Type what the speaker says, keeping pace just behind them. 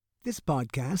This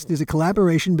podcast is a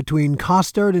collaboration between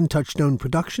Costard and Touchstone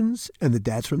Productions and the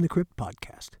Dads from the Crypt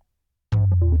podcast.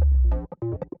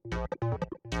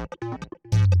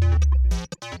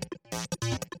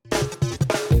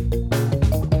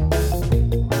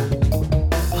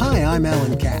 Hi, I'm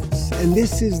Alan Katz, and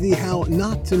this is the How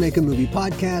Not to Make a Movie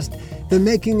podcast, The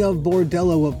Making of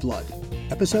Bordello of Blood,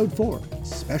 Episode 4,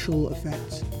 Special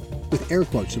Effects, with air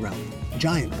quotes around them,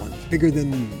 giant ones, bigger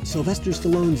than Sylvester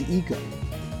Stallone's ego.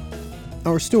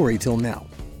 Our story till now.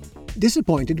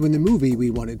 Disappointed when the movie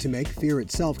we wanted to make, Fear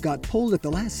Itself, got pulled at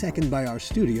the last second by our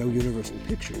studio, Universal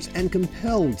Pictures, and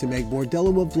compelled to make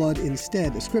Bordello of Blood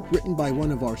instead, a script written by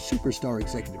one of our superstar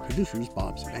executive producers,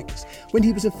 Bob Zemeckis. When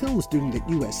he was a film student at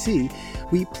USC,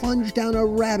 we plunged down a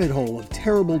rabbit hole of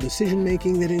terrible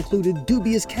decision-making that included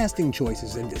dubious casting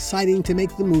choices and deciding to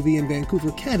make the movie in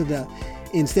Vancouver, Canada,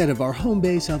 instead of our home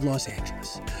base of Los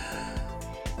Angeles.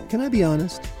 Can I be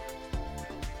honest?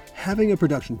 Having a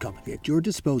production company at your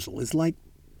disposal is like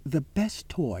the best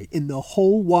toy in the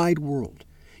whole wide world.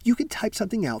 You can type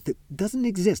something out that doesn't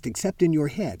exist except in your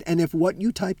head, and if what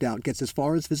you typed out gets as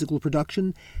far as physical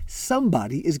production,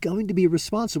 somebody is going to be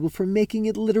responsible for making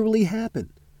it literally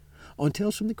happen. On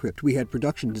Tales from the Crypt, we had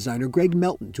production designer Greg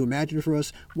Melton to imagine for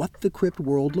us what the Crypt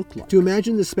world looked like. To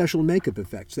imagine the special makeup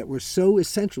effects that were so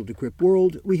essential to Crypt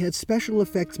world, we had special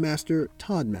effects master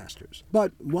Todd Masters.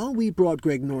 But while we brought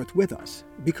Greg North with us,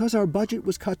 because our budget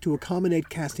was cut to accommodate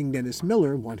casting Dennis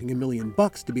Miller, wanting $1 million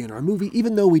to be in our movie,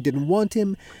 even though we didn't want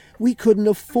him, we couldn't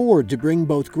afford to bring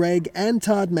both Greg and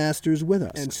Todd Masters with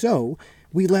us. And so,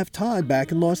 we left Todd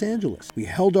back in Los Angeles. We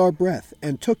held our breath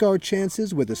and took our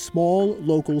chances with a small,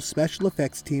 local special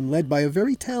effects team led by a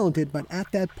very talented, but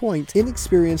at that point,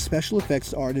 inexperienced special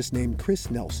effects artist named Chris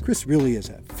Nelson. Chris really is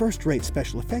a first-rate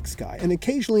special effects guy, and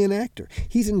occasionally an actor.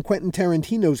 He's in Quentin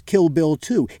Tarantino's Kill Bill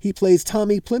 2. He plays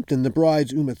Tommy Plimpton, the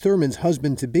bride's Uma Thurman's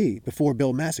husband-to-be, before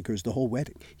Bill massacres the whole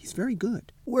wedding. He's very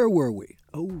good. Where were we?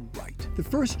 Oh, right. The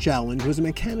first challenge was a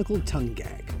mechanical tongue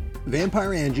gag.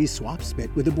 Vampire Angie swaps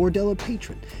spit with a Bordello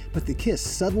patron, but the kiss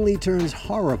suddenly turns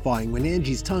horrifying when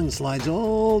Angie's tongue slides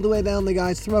all the way down the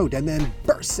guy's throat and then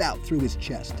bursts out through his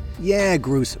chest. Yeah,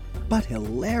 gruesome, but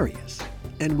hilarious.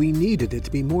 And we needed it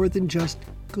to be more than just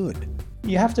good.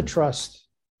 You have to trust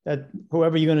that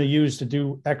whoever you're going to use to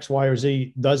do X, Y, or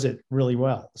Z does it really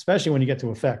well, especially when you get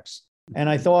to effects. And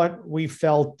I thought we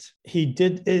felt he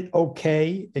did it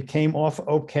okay. It came off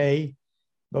okay.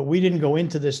 But we didn't go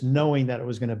into this knowing that it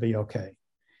was going to be okay.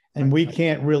 And we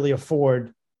can't really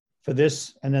afford for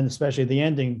this, and then especially the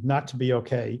ending, not to be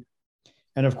okay.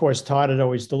 And of course, Todd had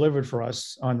always delivered for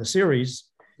us on the series.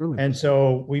 Really? And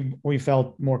so we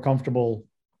felt more comfortable,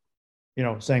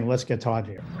 saying, let's get Todd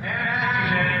here.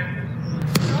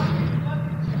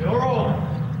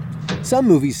 Some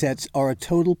movie sets are a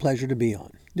total pleasure to be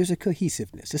on. There's a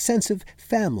cohesiveness, a sense of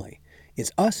family.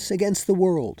 It's us against the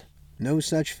world. No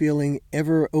such feeling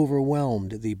ever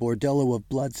overwhelmed the Bordello of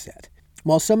Blood set.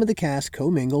 While some of the cast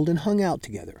commingled and hung out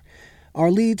together, our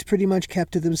leads pretty much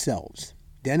kept to themselves.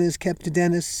 Dennis kept to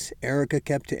Dennis, Erica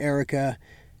kept to Erica,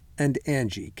 and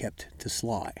Angie kept to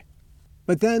Sly.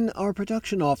 But then our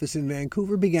production office in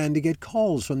Vancouver began to get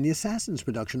calls from the Assassins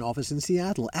production office in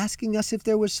Seattle asking us if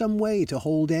there was some way to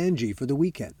hold Angie for the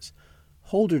weekends.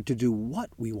 Hold her to do what,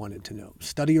 we wanted to know?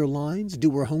 Study her lines? Do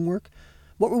her homework?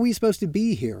 What were we supposed to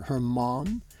be here, her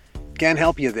mom? Can't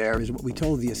help you there, is what we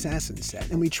told the Assassins set,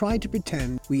 and we tried to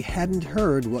pretend we hadn't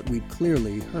heard what we'd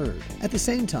clearly heard. At the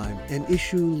same time, an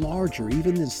issue larger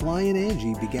even than Sly and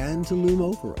Angie began to loom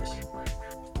over us.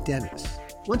 Dennis.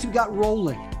 Once we got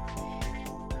rolling,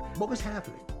 what was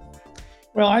happening?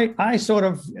 Well, I sort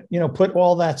of, put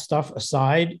all that stuff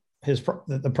aside,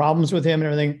 the problems with him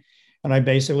and everything, and I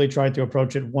basically tried to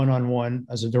approach it one-on-one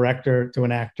as a director to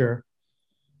an actor,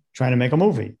 trying to make a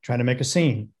movie, trying to make a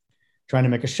scene, trying to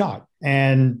make a shot,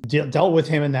 and dealt with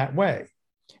him in that way.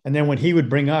 And then when he would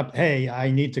bring up, hey,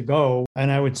 I need to go, and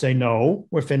I would say, no,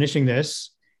 we're finishing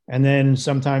this. And then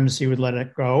sometimes he would let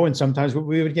it go, and sometimes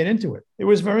we would get into it. It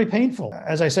was very painful.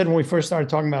 As I said, when we first started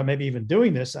talking about maybe even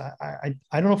doing this, I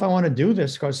don't know if I want to do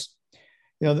this because,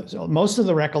 most of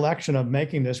the recollection of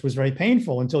making this was very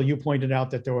painful until you pointed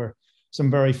out that there were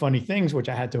some very funny things, which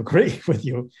I had to agree with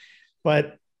you.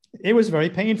 But it was a very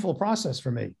painful process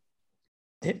for me.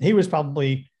 He was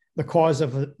probably the cause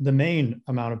of the main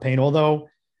amount of pain, although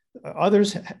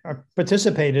others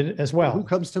participated as well. Who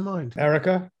comes to mind?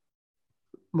 Erica.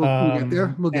 We'll get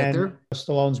there. We'll get there.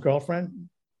 Stallone's girlfriend.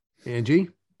 Angie.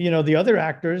 The other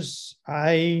actors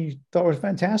I thought were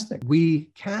fantastic.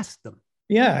 We cast them.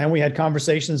 Yeah, and we had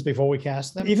conversations before we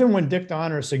cast them. Even when Dick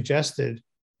Donner suggested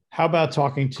How about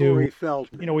talking to Corey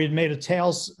Feldman? We had made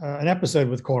an episode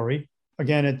with Corey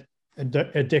again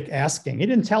at Dick asking. He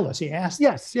didn't tell us. He asked.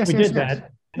 Yes. We did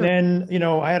that. And then,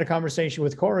 I had a conversation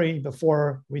with Corey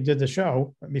before we did the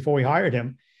show, before we hired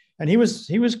him. And he was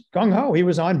gung ho. He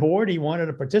was on board. He wanted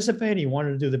to participate. He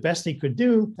wanted to do the best he could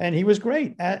do. And he was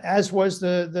great, as was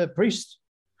the priest,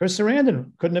 Chris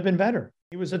Sarandon. Couldn't have been better.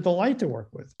 He was a delight to work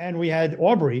with. And we had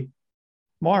Aubrey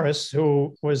Morris,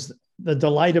 who was the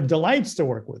delight of delights to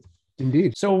work with.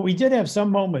 Indeed. So we did have some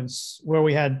moments where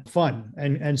we had fun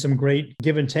and some great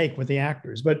give and take with the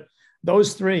actors. But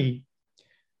those three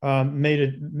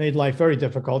made life very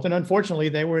difficult. And unfortunately,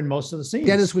 they were in most of the scenes.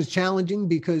 Dennis was challenging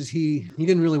because he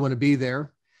didn't really want to be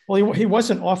there. Well, he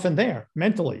wasn't often there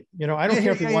mentally. I don't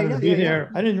care if he wanted to be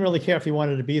there. I didn't really care if he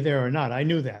wanted to be there or not. I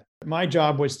knew that. My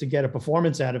job was to get a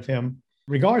performance out of him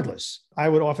regardless. I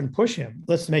would often push him.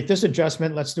 Let's make this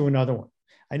adjustment. Let's do another one.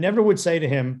 I never would say to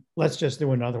him, let's just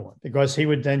do another one, because he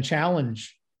would then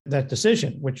challenge that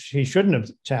decision, which he shouldn't have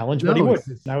challenged, but he would.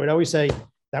 And I would always say,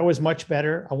 that was much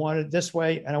better. I want it this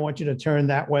way, and I want you to turn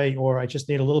that way, or I just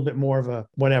need a little bit more of a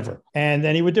whatever. And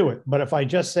then he would do it. But if I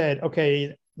just said,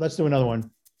 okay, let's do another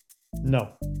one, no.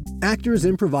 Actors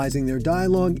improvising their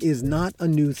dialogue is not a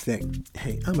new thing.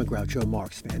 Hey, I'm a Groucho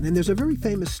Marx fan, and there's a very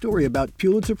famous story about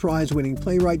Pulitzer Prize-winning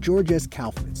playwright George S.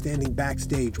 Kaufman standing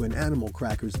backstage when Animal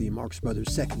Crackers, the Marx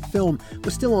Brothers' second film,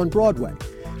 was still on Broadway.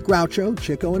 Groucho,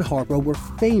 Chico, and Harpo were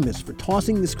famous for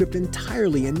tossing the script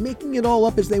entirely and making it all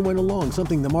up as they went along,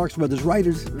 something the Marx Brothers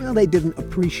writers, they didn't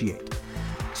appreciate.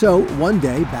 So, one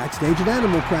day, backstage at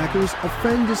Animal Crackers, a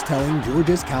friend is telling George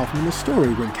S. Kaufman a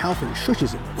story when Kaufman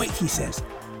shushes him. Wait, he says,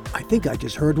 I think I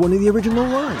just heard one of the original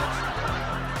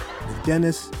lines. With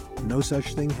Dennis, no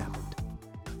such thing happened.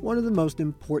 One of the most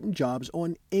important jobs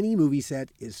on any movie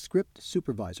set is script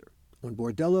supervisor. On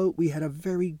Bordello, we had a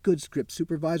very good script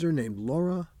supervisor named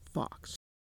Laura Fox.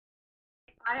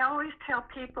 I always tell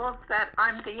people that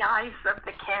I'm the eyes of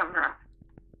the camera.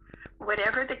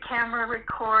 Whatever the camera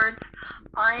records,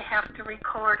 I have to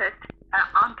record it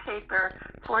on paper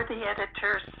for the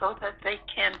editors so that they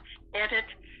can edit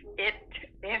it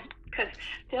in, because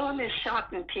film is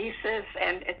shot in pieces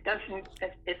and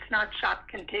it's not shot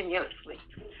continuously.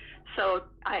 So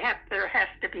there has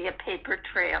to be a paper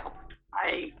trail.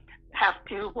 I have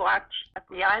to watch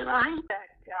the eye line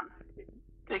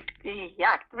that the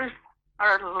actors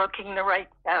are looking the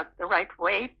right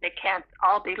way. They can't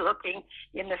all be looking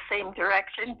in the same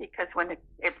direction, because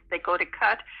if they go to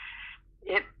cut,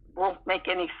 it won't make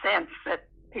any sense that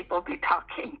people be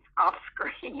talking off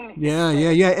screen. Yeah.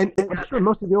 And I'm sure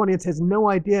most of the audience has no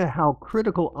idea how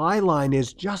critical eye line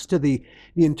is just to the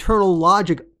internal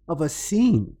logic of a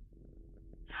scene.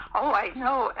 Oh, I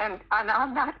know. And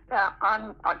on that,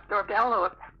 on Bordello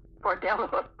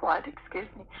of Blood,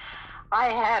 I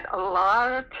had a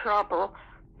lot of trouble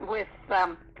with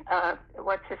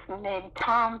what's his name,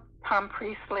 Tom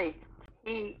Priestley.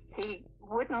 He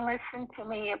wouldn't listen to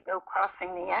me about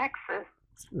crossing the axis,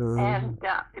 and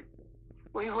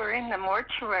we were in the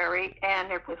mortuary,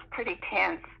 and it was pretty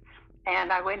tense.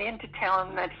 And I went in to tell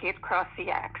him that he had crossed the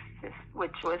axis,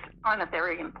 which was on a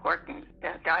very important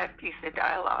piece of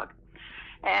dialogue.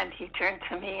 And he turned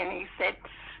to me and he said,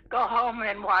 "Go home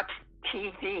and watch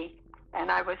TV." And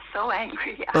I was so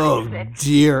angry. Oh,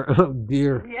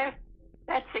 dear. Yes,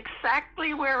 that's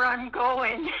exactly where I'm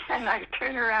going. And I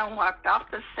turned around, walked off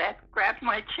the set, grabbed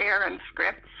my chair and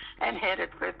script, and headed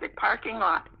for the parking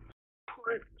lot.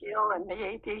 Poor Gil and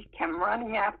the AD came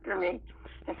running after me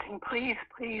and saying,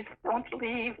 please, don't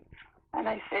leave. And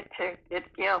I said to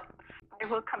Gil, I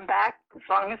will come back as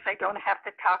long as I don't have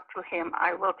to talk to him.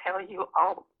 I will tell you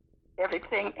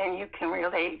everything, and you can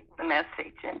relay the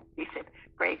message. And he said,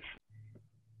 great.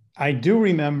 I do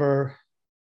remember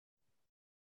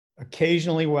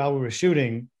occasionally while we were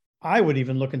shooting, I would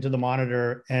even look into the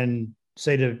monitor and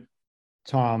say to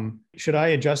Tom, should I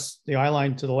adjust the eye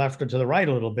line to the left or to the right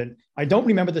a little bit? I don't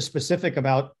remember the specific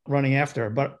about running after her,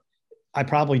 but I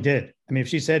probably did. I mean, if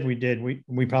she said we did,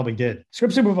 we probably did.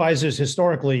 Script supervisors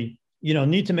historically,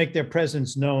 need to make their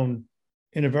presence known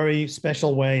in a very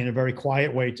special way, in a very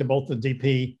quiet way, to both the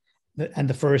DP and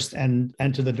the first and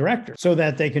to the director, so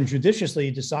that they can judiciously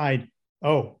decide,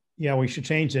 oh, yeah, we should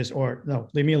change this, or no,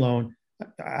 leave me alone.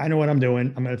 I know what I'm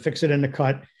doing. I'm going to fix it in the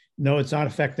cut. No, it's not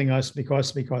affecting us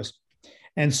because.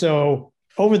 And so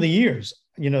over the years,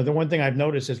 the one thing I've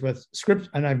noticed is with script,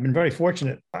 and I've been very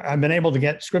fortunate, I've been able to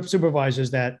get script supervisors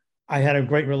that I had a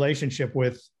great relationship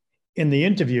with in the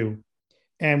interview.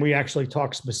 And we actually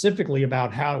talk specifically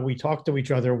about how we talk to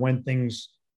each other when things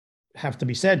have to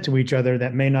be said to each other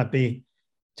that may not be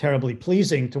terribly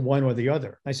pleasing to one or the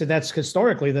other. I said, that's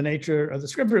historically the nature of the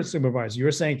script supervisor.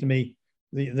 You're saying to me,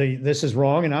 this is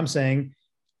wrong. And I'm saying,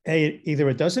 hey, either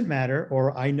it doesn't matter,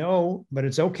 or I know, but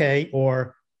it's okay,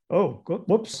 or, oh,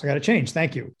 whoops, I got to change.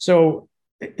 Thank you. So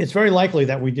it's very likely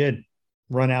that we did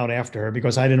run out after her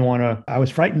because I didn't want to, I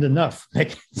was frightened enough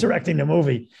directing the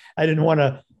movie. I didn't want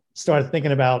to start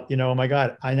thinking about, oh my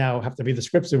God, I now have to be the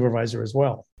script supervisor as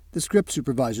well. The script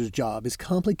supervisor's job is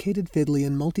complicated, fiddly,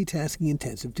 and multitasking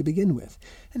intensive to begin with.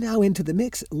 And now into the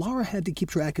mix, Laura had to keep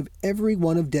track of every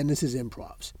one of Dennis's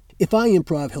improvs. If I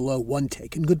improv hello one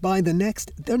take and goodbye the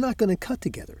next, they're not going to cut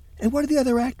together. And what are the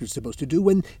other actors supposed to do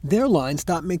when their lines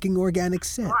stop making organic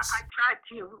sense? Well, I tried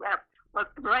to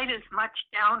write as much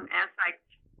down as I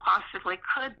possibly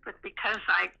could, but because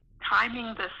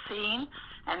timing the scene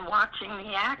and watching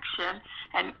the action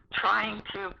and trying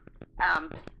to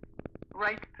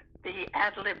write the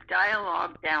ad-lib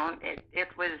dialogue down, it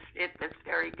was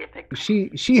very difficult.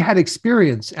 She had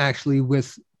experience actually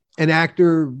with an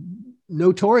actor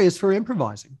notorious for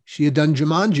improvising. She had done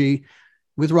Jumanji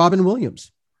with Robin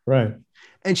Williams. Right.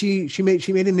 And she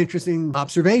made an interesting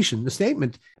observation, the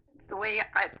statement. The way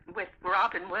with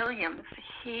Robin Williams,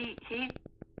 he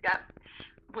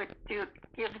would give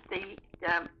the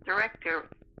director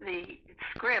the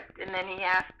script, and then he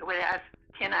would ask,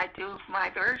 can I do my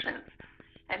versions?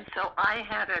 And so I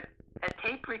had a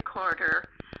tape recorder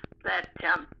that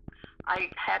I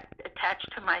had attached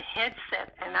to my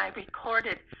headset, and I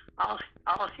recorded all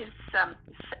his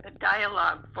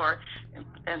dialogue for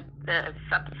the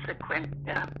subsequent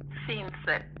scenes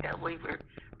that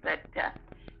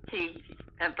he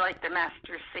like the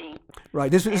master scene.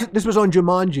 Right. This was on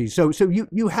Jumanji. So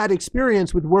you had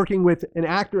experience with working with an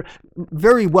actor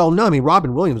very well known. I mean,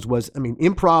 Robin Williams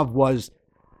improv was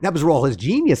where all his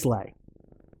genius lay.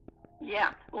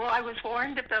 Yeah. Well, I was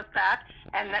warned about that,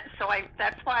 and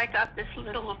that's why I got this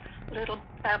little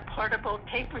portable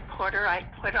tape recorder I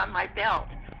put on my belt.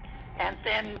 And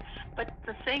then, but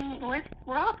the thing with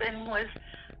Robin was,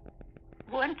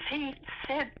 once he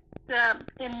said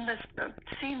in the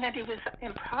scene that he was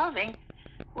improving,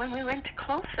 when we went to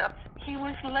close-ups, he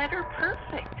was letter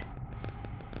perfect.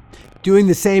 Doing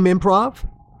the same improv?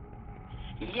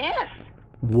 Yes.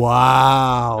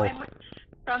 Wow.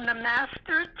 From the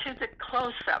master to the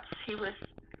close-ups, he was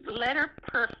letter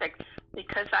perfect,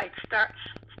 because I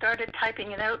started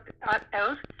typing it out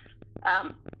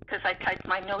because I typed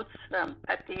my notes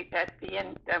at the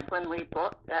end when we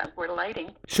were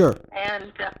lighting. Sure.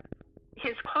 And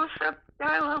his close-up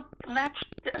dialogue matched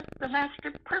the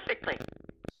master perfectly.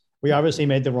 We obviously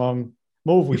made the wrong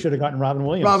move. We should have gotten Robin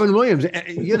Williams.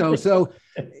 So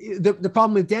the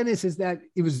problem with Dennis is that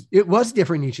it was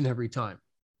different each and every time,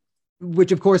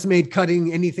 which of course made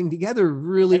cutting anything together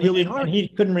really hard. And he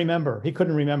couldn't remember. He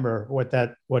couldn't remember what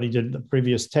he did the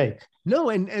previous take.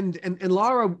 No, and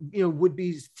Laura, would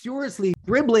be furiously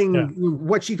dribbling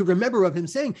what she could remember of him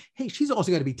saying, hey, she's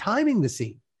also got to be timing the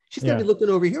scene. She's got to be looking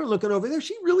over here, looking over there.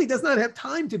 She really does not have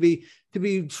time to be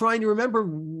trying to remember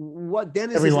what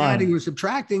Dennis is adding or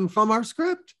subtracting from our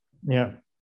script. Yeah.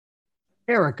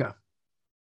 Erica.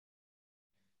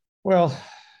 Well,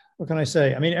 what can I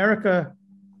say? I mean, Erica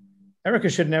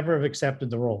should never have accepted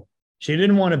the role. She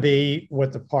didn't want to be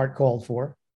what the part called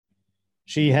for.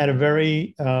 She had a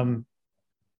very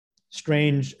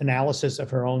strange analysis of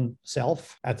her own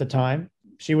self at the time.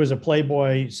 She was a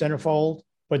Playboy centerfold,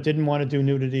 but didn't want to do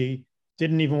nudity,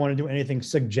 didn't even want to do anything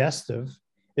suggestive.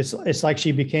 It's like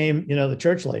she became, the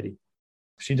church lady.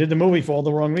 She did the movie for all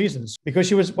the wrong reasons because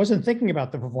she wasn't thinking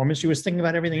about the performance. She was thinking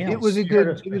about everything else. It was a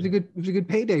good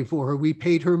payday for her. We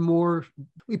paid her more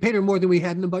than we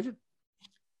had in the budget.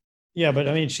 Yeah, but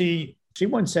I mean, she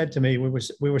once said to me, we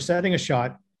were setting a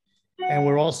shot and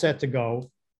we're all set to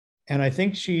go. And I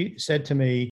think she said to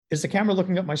me, is the camera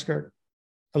looking at my skirt?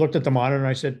 I looked at the monitor and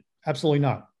I said, absolutely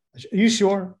not. Are you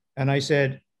sure? And I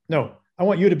said, no, I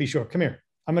want you to be sure. Come here.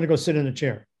 I'm going to go sit in a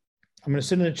chair. I'm going to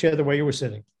sit in a chair the way you were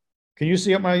sitting. Can you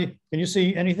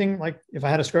see anything like if I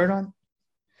had a skirt on?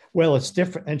 Well, it's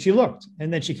different. And she looked,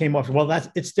 and then she came off. Well,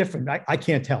 it's different. I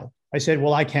can't tell. I said,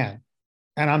 well, I can.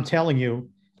 And I'm telling you,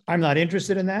 I'm not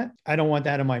interested in that. I don't want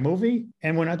that in my movie.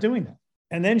 And we're not doing that.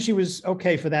 And then she was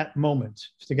okay for that moment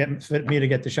for me to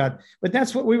get the shot. But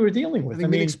that's what we were dealing with.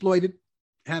 Having been exploited,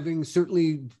 having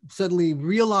suddenly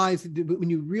realized, when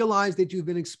you realize that you've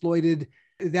been exploited,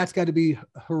 that's got to be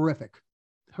horrific.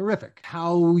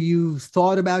 How you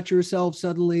thought about yourself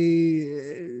suddenly,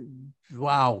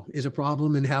 is a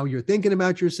problem. And how you're thinking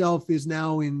about yourself is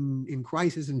now in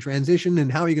crisis and transition. And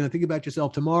how are you going to think about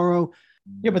yourself tomorrow?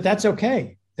 Yeah, but that's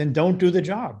okay. Then don't do the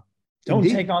job. Don't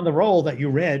take on the role that you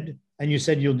read and you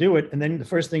said you'll do it, and then the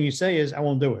first thing you say is, I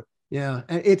won't do it. Yeah,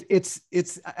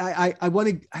 I want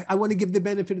to give the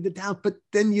benefit of the doubt, but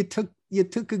then you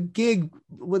took a gig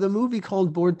with a movie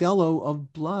called Bordello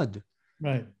of Blood.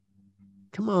 Right.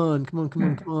 Come on.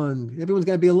 Everyone's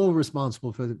got to be a little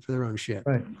responsible for their own shit.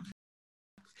 Right.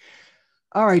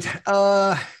 All right.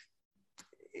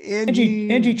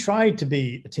 Angie tried to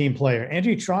be a team player.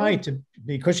 Angie tried to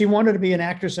be, because she wanted to be an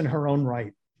actress in her own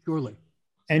right. Surely.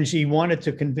 And she wanted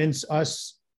to convince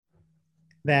us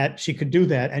that she could do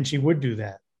that and she would do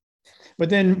that. But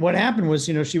then what happened was,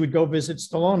 she would go visit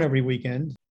Stallone every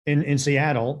weekend in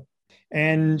Seattle,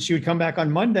 and she would come back on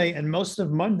Monday, and most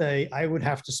of Monday I would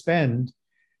have to spend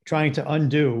trying to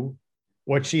undo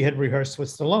what she had rehearsed with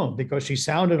Stallone, because she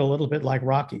sounded a little bit like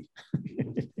Rocky.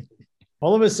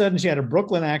 All of a sudden she had a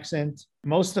Brooklyn accent.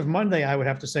 Most of Monday I would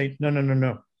have to say,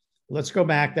 no. Let's go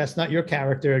back. That's not your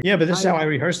character. Yeah, but this is how I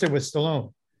rehearsed it with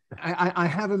Stallone. I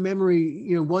have a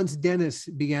memory, once Dennis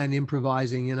began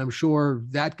improvising, and I'm sure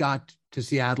that got to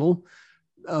Seattle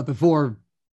before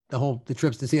the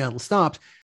trips to Seattle stopped,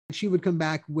 she would come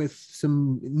back with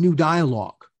some new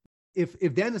dialogue.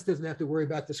 If Dennis doesn't have to worry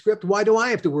about the script, why do I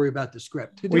have to worry about the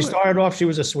script? We started off, she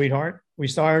was a sweetheart. We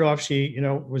started off, she,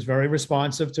 was very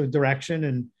responsive to direction,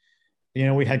 and,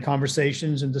 we had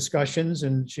conversations and discussions,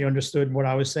 and she understood what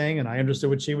I was saying and I understood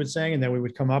what she was saying. And then we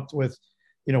would come up with,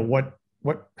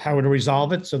 how to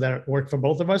resolve it so that it worked for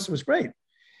both of us. It was great.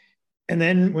 And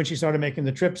then when she started making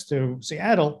the trips to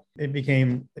Seattle, it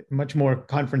became much more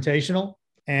confrontational.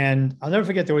 And I'll never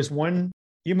forget, there was one,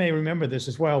 you may remember this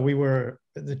as well. We were,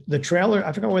 the trailer,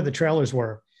 I forgot where the trailers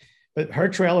were, but her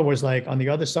trailer was like on the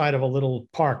other side of a little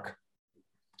park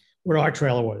where our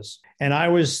trailer was. And I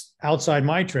was outside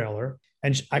my trailer,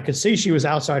 and I could see she was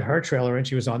outside her trailer and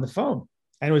she was on the phone.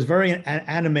 And it was very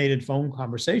animated phone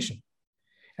conversation.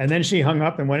 And then she hung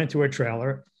up and went into her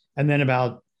trailer. And then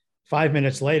about 5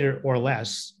 minutes later or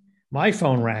less, my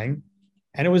phone rang,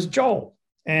 and it was Joel.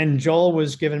 And Joel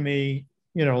was giving me,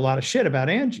 a lot of shit about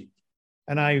Angie.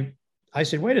 And I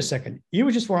said, wait a second,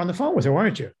 you just were on the phone with her,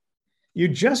 weren't you? You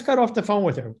just got off the phone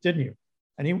with her, didn't you?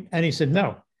 And he said,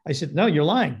 no. I said, no, you're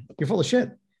lying. You're full of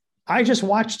shit. I just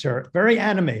watched her, very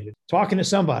animated, talking to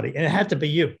somebody, and it had to be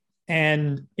you.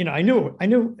 And, I knew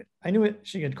it.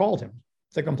 She had called him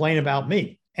to complain about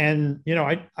me. And,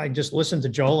 I just listened to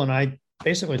Joel, and I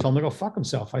basically told him to go fuck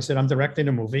himself. I said, I'm directing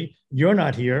a movie. You're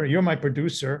not here. You're my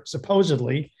producer,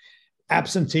 supposedly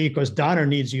absentee, because Donner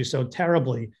needs you so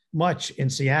terribly much in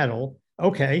Seattle.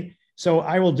 Okay, so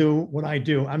I will do what I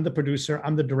do. I'm the producer.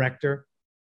 I'm the director.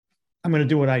 I'm going to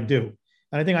do what I do.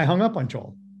 And I think I hung up on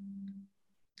Joel.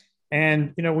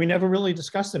 And, we never really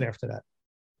discussed it after that.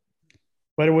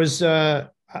 But it was,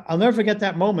 I'll never forget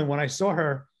that moment when I saw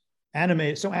her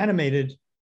animated,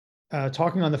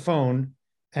 talking on the phone,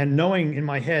 and knowing in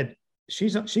my head,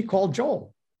 she called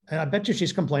Joel. And I bet you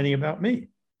she's complaining about me.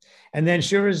 And then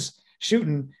sure as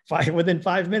shooting, within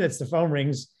 5 minutes, the phone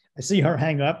rings. I see her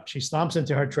hang up. She stomps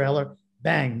into her trailer.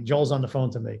 Bang, Joel's on the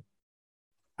phone to me.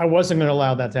 I wasn't going to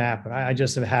allow that to happen. I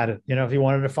just have had it. If you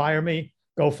wanted to fire me,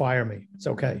 go fire me. It's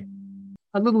okay.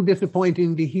 A little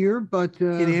disappointing to hear, but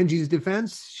in Angie's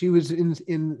defense, she was in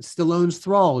Stallone's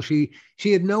thrall. She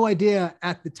had no idea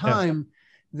at the time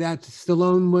that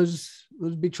Stallone was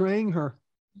betraying her.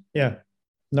 Yeah,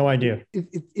 no idea.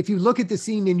 If you look at the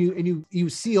scene and you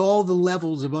see all the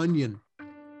levels of onion.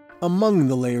 Among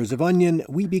the layers of onion,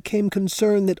 we became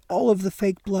concerned that all of the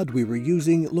fake blood we were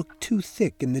using looked too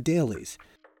thick in the dailies.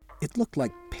 It looked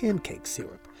like pancake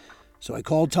syrup. So I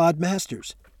called Todd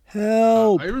Masters.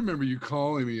 Help! I remember you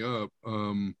calling me up.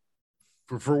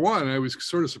 For one, I was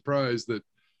sort of surprised that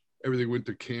everything went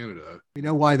to Canada. You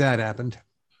know why that happened?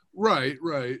 Right.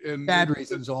 And bad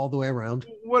reasons all the way around.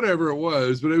 Whatever it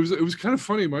was, but it was kind of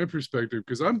funny in my perspective,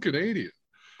 because I'm Canadian.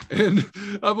 And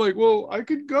I'm like, well, I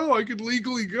could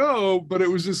legally go, but it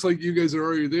was just like, you guys are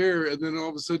already there. And then all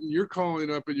of a sudden you're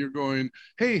calling up and you're going,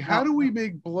 hey, how do we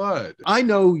make blood? I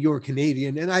know you're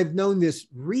Canadian, and I've known this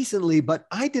recently, but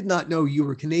I did not know you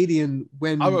were Canadian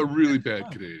when... I'm a really bad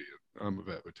Canadian. I'm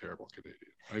a terrible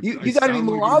Canadian. You got to be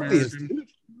more obvious, dude.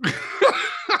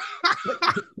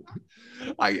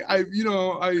 I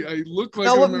look like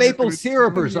Smell of maple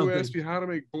syrup or something. You ask me how to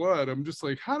make blood. I'm just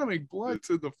like, how to make blood? It's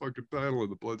in the fucking title,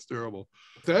 and the blood's terrible.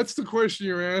 That's the question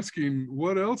you're asking.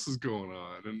 What else is going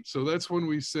on? And so that's when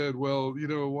we said, well,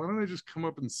 why don't I just come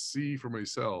up and see for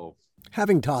myself?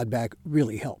 Having Todd back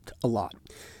really helped a lot.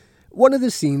 One of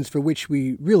the scenes for which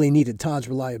we really needed Todd's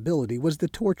reliability was the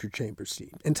torture chamber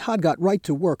scene, and Todd got right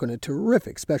to work on a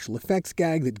terrific special effects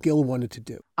gag that Gil wanted to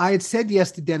do. I had said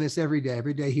yes to Dennis every day.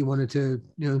 Every day he wanted to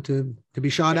be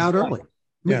shot out early.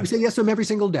 Yeah. We said yes to him every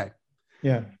single day.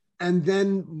 Yeah. And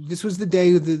then this was the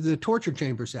day of the torture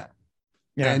chamber set.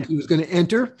 Yeah. And he was going to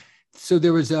enter. So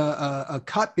there was a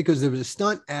cut because there was a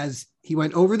stunt as he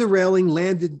went over the railing,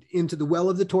 landed into the well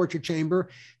of the torture chamber.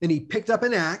 Then he picked up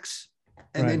an axe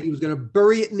and then he was going to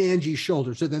bury it in Angie's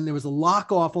shoulder. So then there was a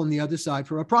lock off on the other side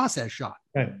for a process shot.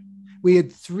 Right. We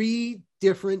had 3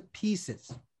 different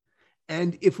pieces.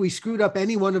 And if we screwed up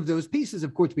any one of those pieces,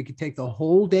 of course, we could take the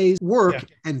whole day's work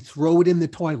and throw it in the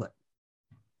toilet.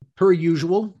 Per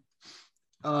usual,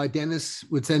 Dennis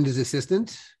would send his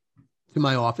assistant to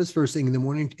my office first thing in the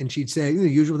morning, and she'd say the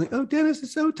usual thing, "Oh, Dennis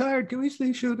is so tired. Can we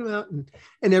please shoot him out?"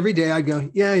 And every day I'd go,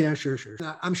 "Yeah, sure."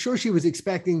 Now, I'm sure she was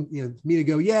expecting me to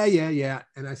go, "Yeah,"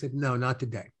 and I said, "No, not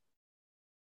today."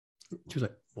 She was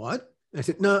like, "What?" I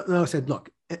said, "No." I said, "Look,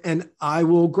 and I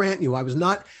will grant you,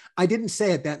 I didn't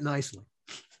say it that nicely.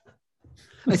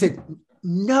 I said,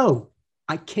 no,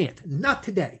 I can't, not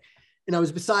today." And I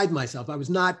was beside myself. I was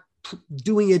not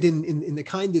doing it in the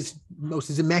kindest, most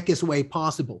Zemeckis way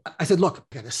possible. I said, "Look,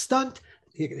 I got a stunt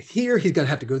here. He's going to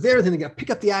have to go there. Then I got to pick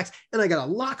up the axe, and I got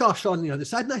a lock off shot on the other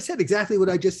side." And I said exactly what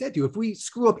I just said to you. If we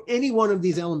screw up any one of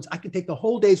these elements, I can take the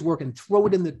whole day's work and throw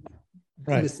it in the.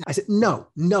 Right. I said, no.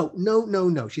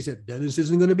 She said, "Dennis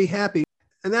isn't going to be happy."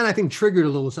 And then I think triggered a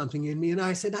little something in me. And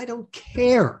I said, I don't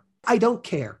care.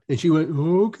 And she went,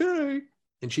 "Okay."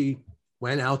 And she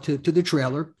went out to the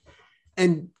trailer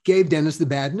and gave Dennis the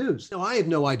bad news. Now, I had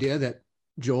no idea that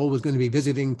Joel was going to be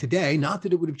visiting today. Not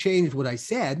that it would have changed what I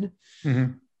said,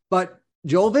 but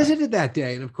Joel visited that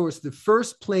day. And of course, the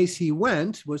first place he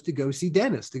went was to go see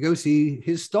Dennis, to go see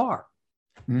his star.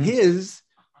 His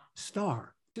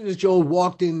star. As soon as Joel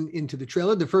walked into the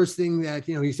trailer, the first thing that,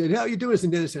 he said, "How you doing?"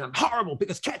 And Dennis said, "I'm horrible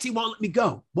because Catsy won't let me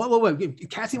go." Whoa.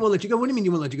 Catsy won't let you go? What do you mean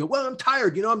you won't let you go? "Well, I'm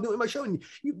tired. I'm doing my show and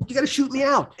you got to shoot me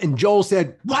out." And Joel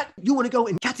said, "What? You want to go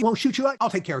and Catsy won't shoot you out? I'll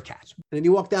take care of Cats." And then he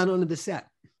walked down onto the set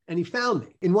and he found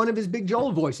me. In one of his big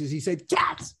Joel voices, he said,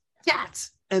 "Cats.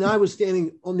 And I was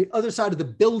standing on the other side of the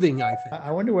building, I think.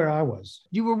 I wonder where I was.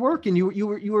 You were working.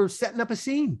 You were setting up a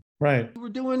scene. Right. You were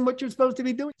doing what you're supposed to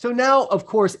be doing. So now, of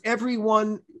course,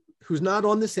 everyone who's not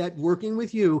on the set working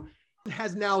with you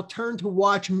has now turned to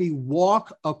watch me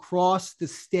walk across the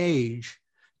stage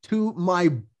to my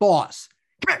boss.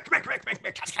 Come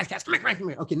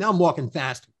here. Okay, now I'm walking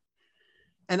faster.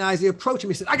 And as he approached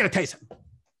me, he said, "I got to tell you something.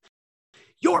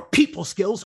 Your people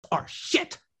skills are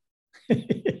shit."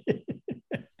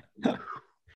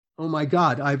 Oh my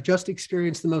God, I've just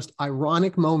experienced the most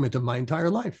ironic moment of my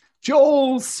entire life.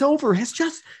 Joel Silver has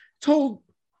just told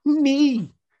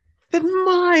me that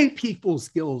my people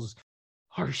skills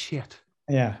are shit.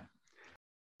 Yeah.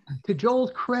 To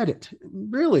Joel's credit,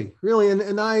 really,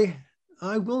 and I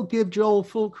will give Joel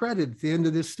full credit at the end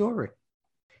of this story.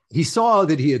 He saw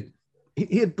that he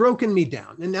had broken me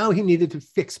down, and now he needed to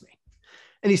fix me.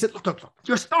 And he said, look,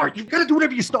 you're a star. You've got to do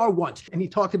whatever your star wants. And he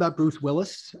talked about Bruce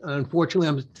Willis. Unfortunately,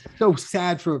 I'm so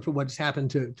sad for what's happened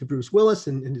to Bruce Willis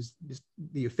and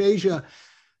the aphasia.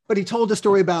 But he told a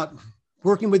story about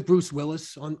working with Bruce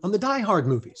Willis on the Die Hard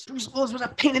movies. Bruce Willis was a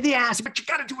pain in the ass, but you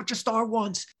got to do what your star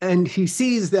wants. And he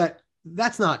sees that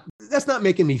that's not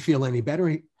making me feel any better.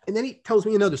 And then he tells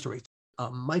me another story, a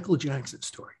Michael Jackson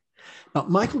story. About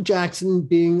Michael Jackson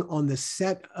being on the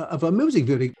set of a music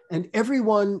video, and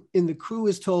everyone in the crew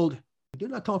is told, "Do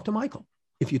not talk to Michael.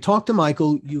 If you talk to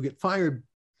Michael, you get fired."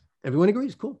 Everyone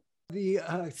agrees. Cool. The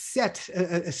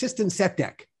assistant set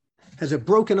deck has a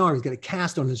broken arm. He's got a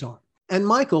cast on his arm. And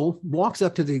Michael walks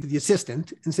up to the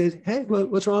assistant and says, "Hey,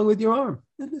 what's wrong with your arm?"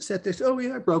 And the set deck says, "Oh,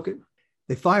 yeah, I broke it."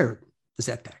 They fired the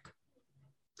set deck.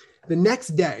 The next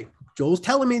day, Joel's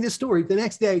telling me this story. The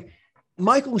next day,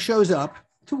 Michael shows up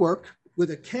to work with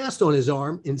a cast on his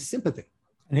arm in sympathy.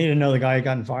 And he didn't know the guy had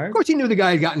gotten fired? Of course he knew the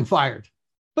guy had gotten fired.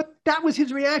 But that was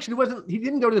his reaction. He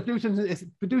didn't go to the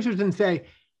producers and say,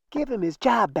 "Give him his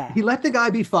job back." He let the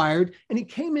guy be fired, and he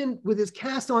came in with his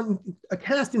cast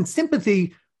in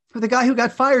sympathy for the guy who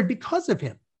got fired because of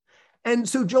him. And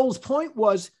so Joel's point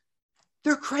was,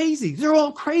 they're crazy. They're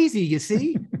all crazy, you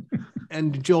see?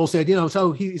 And Joel said,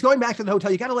 so he's going back to the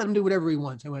hotel. You got to let him do whatever he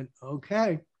wants. I went,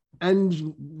 okay.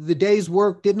 And the day's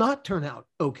work did not turn out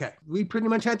okay. We pretty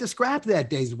much had to scrap that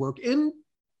day's work, in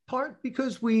part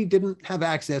because we didn't have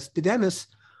access to Dennis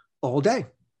all day.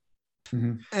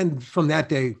 Mm-hmm. And from that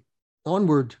day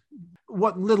onward,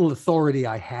 what little authority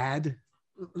I had,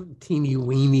 teeny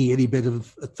weeny itty bit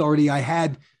of authority I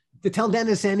had to tell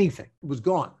Dennis anything, was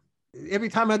gone. Every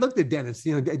time I looked at Dennis,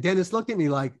 Dennis looked at me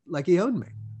like he owned me.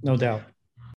 No doubt.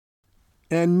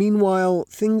 And meanwhile,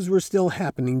 things were still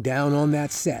happening down on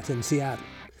that set in Seattle.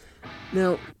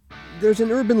 Now, there's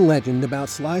an urban legend about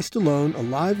Sly Stallone, a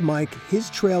live mic, his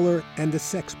trailer, and a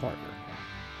sex partner.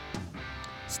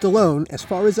 Stallone, as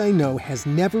far as I know, has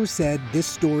never said this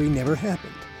story never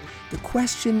happened. The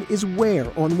question is where,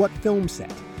 on what film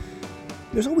set?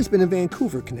 There's always been a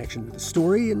Vancouver connection with the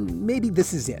story, and maybe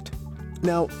this is it.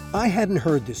 Now, I hadn't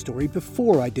heard this story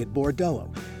before I did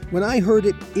Bordello. When I heard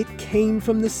it, it came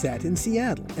from the set in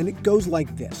Seattle, and it goes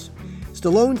like this.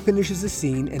 Stallone finishes a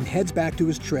scene and heads back to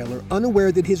his trailer,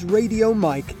 unaware that his radio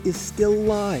mic is still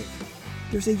live.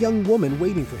 There's a young woman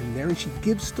waiting for him there, and she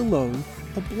gives Stallone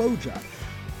a blowjob.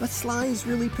 But Sly is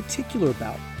really particular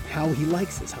about how he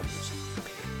likes his hunters.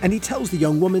 And he tells the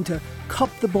young woman to cup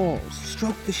the balls,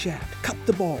 stroke the shaft, cup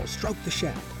the balls, stroke the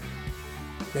shaft.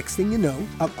 Next thing you know,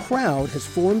 a crowd has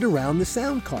formed around the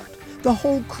sound cart. The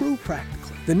whole crew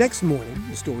practically. The next morning,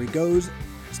 the story goes,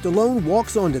 Stallone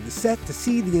walks onto the set to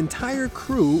see the entire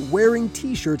crew wearing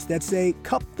t-shirts that say,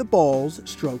 cup the balls,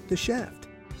 stroke the shaft.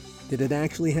 Did it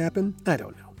actually happen? I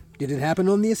don't know. Did it happen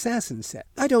on the Assassin set?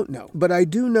 I don't know. But I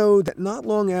do know that not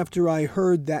long after I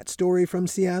heard that story from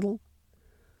Seattle,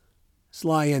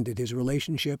 Sly ended his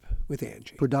relationship with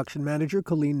Angie. Production manager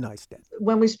Colleen Neistat.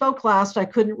 When we spoke last, I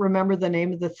couldn't remember the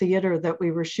name of the theater that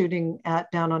we were shooting at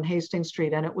down on Hastings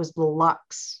Street, and it was the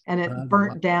Lux, and it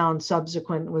burnt down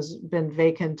subsequent, was been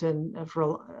vacant and for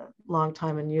a long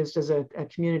time and used as a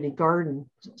community garden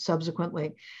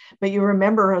subsequently. But you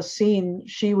remember a scene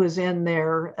she was in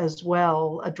there as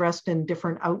well, dressed in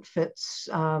different outfits,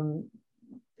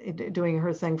 doing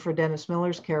her thing for Dennis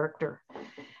Miller's character.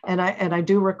 And I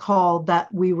do recall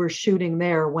that we were shooting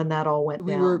there when that all went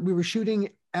down. We were shooting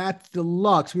at the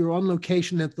Lux. We were on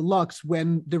location at the Lux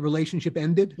when the relationship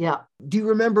ended. Yeah. Do you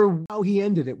remember how he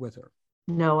ended it with her?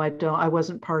 No, I don't. I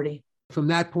wasn't party. From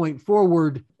that point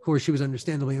forward, of course, she was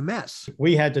understandably a mess.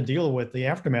 We had to deal with the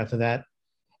aftermath of that.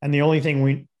 And the only thing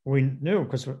we knew,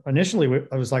 because initially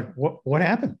I was like, what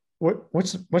happened?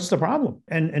 What's the problem?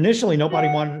 And initially nobody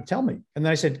wanted to tell me. And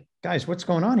then I said, guys, what's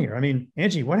going on here? I mean,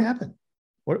 Angie, what happened?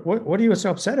 What are you so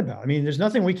upset about? I mean, there's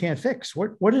nothing we can't fix.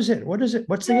 What is it? What is it?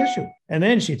 What's the issue? And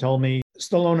then she told me,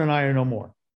 Stallone and I are no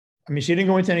more. I mean, she didn't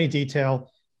go into any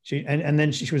detail. And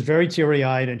then she was very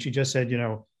teary-eyed, and she just said,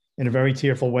 in a very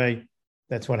tearful way,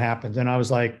 that's what happened. And I was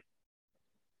like,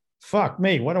 fuck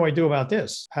me, what do I do about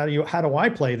this? How do I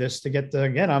play this to get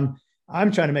again,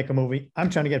 I'm trying to make a movie. I'm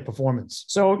trying to get performance.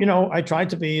 So, I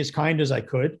tried to be as kind as I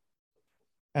could.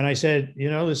 And I said,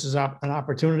 this is an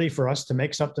opportunity for us to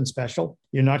make something special.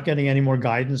 You're not getting any more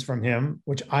guidance from him,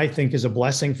 which I think is a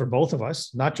blessing for both of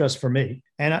us, not just for me.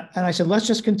 And I said, let's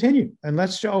just continue and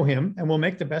let's show him and we'll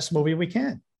make the best movie we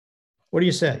can. What do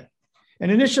you say?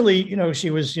 And initially,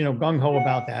 she was, gung-ho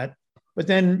about that. But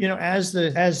then, as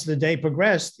the day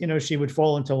progressed, she would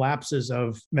fall into lapses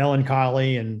of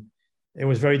melancholy, and it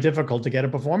was very difficult to get a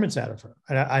performance out of her.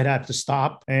 I'd have to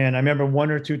stop. And I remember one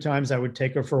or two times I would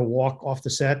take her for a walk off the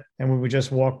set, and we would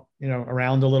just walk,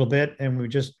 around a little bit, and we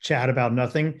would just chat about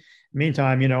nothing.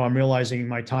 Meantime, I'm realizing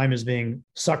my time is being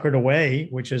suckered away,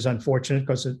 which is unfortunate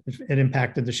because it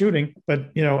impacted the shooting.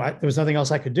 But, there was nothing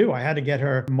else I could do. I had to get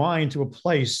her mind to a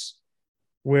place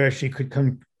where she could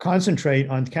concentrate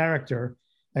on character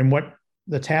and what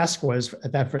the task was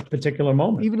at that particular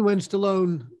moment. Even when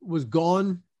Stallone was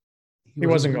gone, he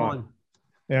wasn't gone.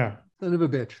 Yeah. Son of a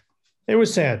bitch. It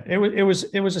was sad. It was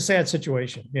a sad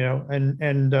situation,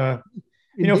 and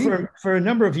for a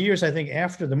number of years, I think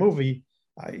after the movie,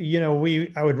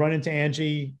 I would run into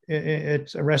Angie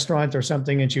at a restaurant or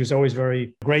something, and she was always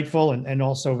very grateful and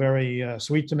also very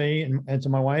sweet to me and to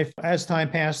my wife. As time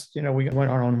passed, we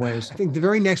went our own ways. I think the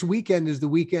very next weekend is the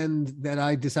weekend that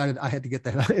I decided I had to get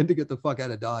the fuck out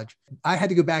of Dodge. I had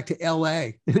to go back to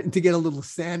LA to get a little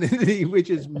sanity, which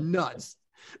is nuts,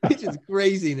 which is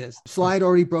craziness. Sly had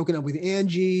already broken up with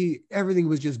Angie. Everything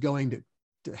was just going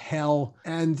to hell.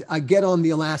 And I get on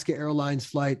the Alaska Airlines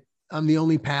flight. I'm the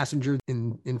only passenger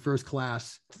in first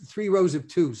class, 3 rows of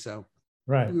 2. So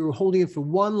right. We were holding it for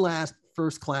one last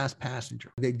first class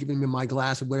passenger. They'd given me my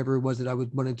glass of whatever it was that I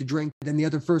wanted to drink. Then the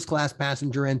other first class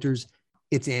passenger enters.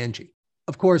 It's Angie.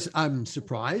 Of course, I'm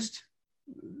surprised,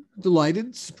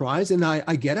 delighted, surprised. And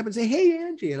I get up and say, hey,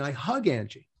 Angie. And I hug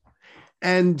Angie.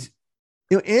 And,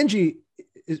 Angie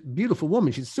is a beautiful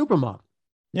woman. She's a supermodel.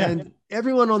 Yeah. And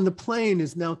everyone on the plane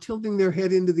is now tilting their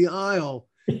head into the aisle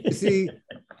to see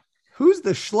who's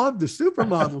the schlub the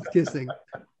supermodel's kissing.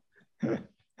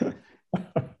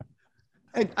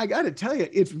 And I got to tell you,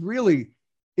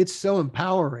 it's so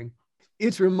empowering.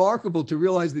 It's remarkable to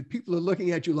realize that people are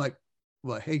looking at you like,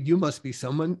 well, hey, you must be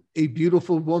someone. A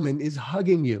beautiful woman is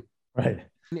hugging you. Right.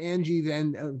 And Angie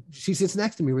then, she sits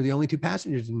next to me. We're the only 2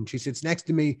 passengers. And she sits next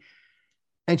to me.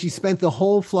 And she spent the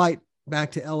whole flight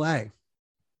back to LA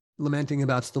lamenting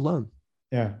about Stallone.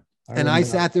 Yeah. I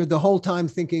sat there the whole time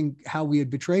thinking how we had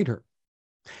betrayed her.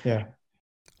 Yeah.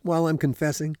 While I'm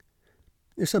confessing,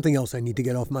 there's something else I need to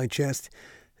get off my chest.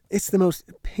 It's the most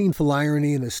painful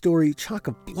irony in a story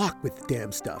chock-a-block with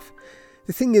damn stuff.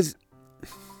 The thing is,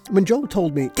 when Joel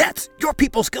told me, "Katz, your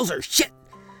people skills are shit,"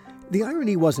 the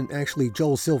irony wasn't actually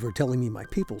Joel Silver telling me my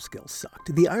people skills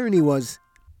sucked. The irony was,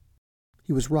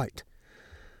 he was right.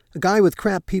 A guy with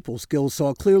crap people skills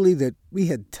saw clearly that we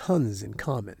had tons in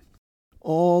common.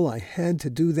 All I had to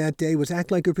do that day was act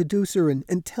like a producer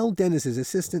and tell Dennis's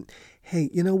assistant, "Hey,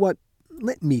 you know what?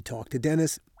 Let me talk to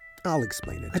Dennis. I'll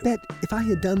explain it." I bet if I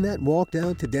had done that, walked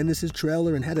out to Dennis's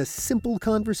trailer and had a simple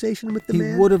conversation with the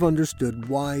man, he would have understood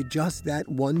why just that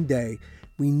one day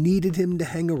we needed him to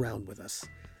hang around with us.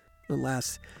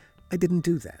 Alas, I didn't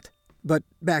do that. But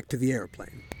back to the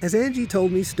airplane. As Angie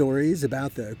told me stories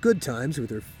about the good times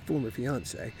with her former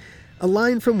fiancé, a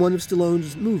line from one of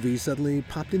Stallone's movies suddenly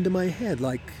popped into my head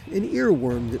like an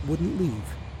earworm that wouldn't leave.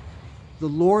 The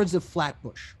Lords of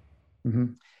Flatbush.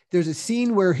 Mm-hmm. There's a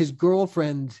scene where his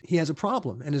girlfriend, he has a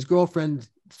problem, and his girlfriend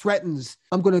threatens,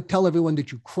 "I'm going to tell everyone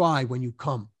that you cry when you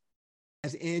come."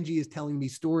 As Angie is telling me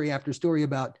story after story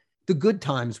about the good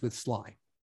times with Sly.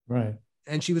 Right.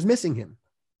 And she was missing him.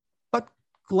 But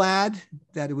glad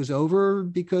that it was over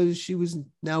because she was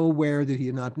now aware that he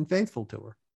had not been faithful to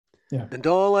her. Yeah. And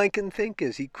all I can think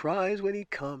is he cries when he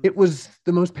comes. It was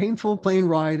the most painful plane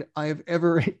ride I have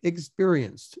ever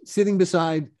experienced, sitting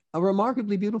beside a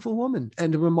remarkably beautiful woman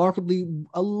and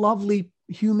a lovely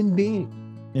human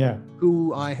being. Yeah.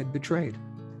 Who I had betrayed.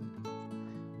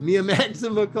 Mea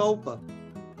maxima culpa.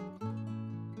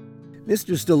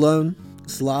 Mr. Stallone,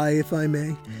 Sly if I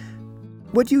may,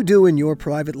 what you do in your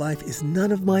private life is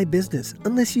none of my business,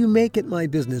 unless you make it my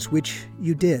business, which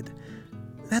you did.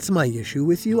 That's my issue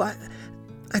with you. I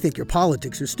think your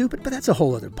politics are stupid, but that's a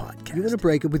whole other podcast. You're going to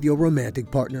break up with your romantic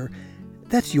partner.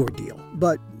 That's your deal.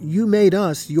 But you made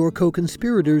us your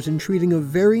co-conspirators in treating a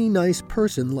very nice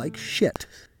person like shit.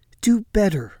 Do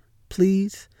better,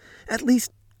 please. At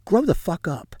least grow the fuck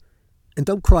up. And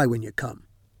don't cry when you come.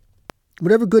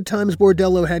 Whatever good times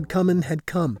Bordello had coming had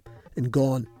come and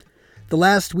gone. The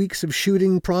last weeks of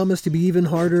shooting promised to be even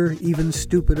harder, even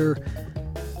stupider,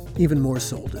 even more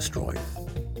soul-destroying.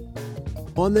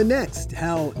 On the next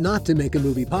How Not to Make a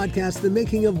Movie podcast, The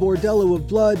Making of Bordello of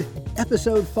Blood,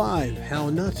 Episode 5, How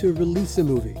Not to Release a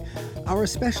Movie. Our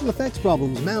special effects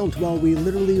problems mount while we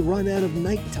literally run out of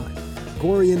nighttime.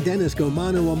 Corey and Dennis go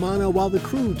mano a mano while the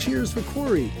crew cheers for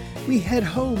Corey. We head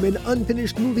home, an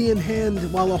unfinished movie in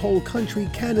hand, while a whole country,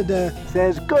 Canada,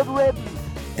 says good riddance.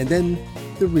 And then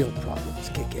the real problems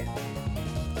kick in.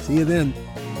 See you then.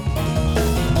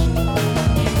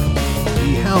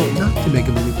 The How Not to Make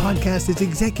a Movie podcast is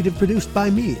executive produced by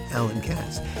me, Alan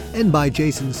Katz, and by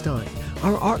Jason Stein.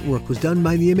 Our artwork was done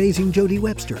by the amazing Jody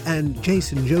Webster, and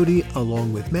Jason and Jody,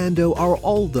 along with Mando, are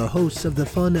all the hosts of the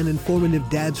fun and informative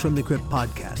Dads from the Crypt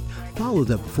podcast. Follow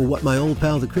them for what my old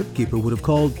pal the Crypt Keeper would have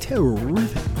called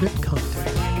terrific crypt content.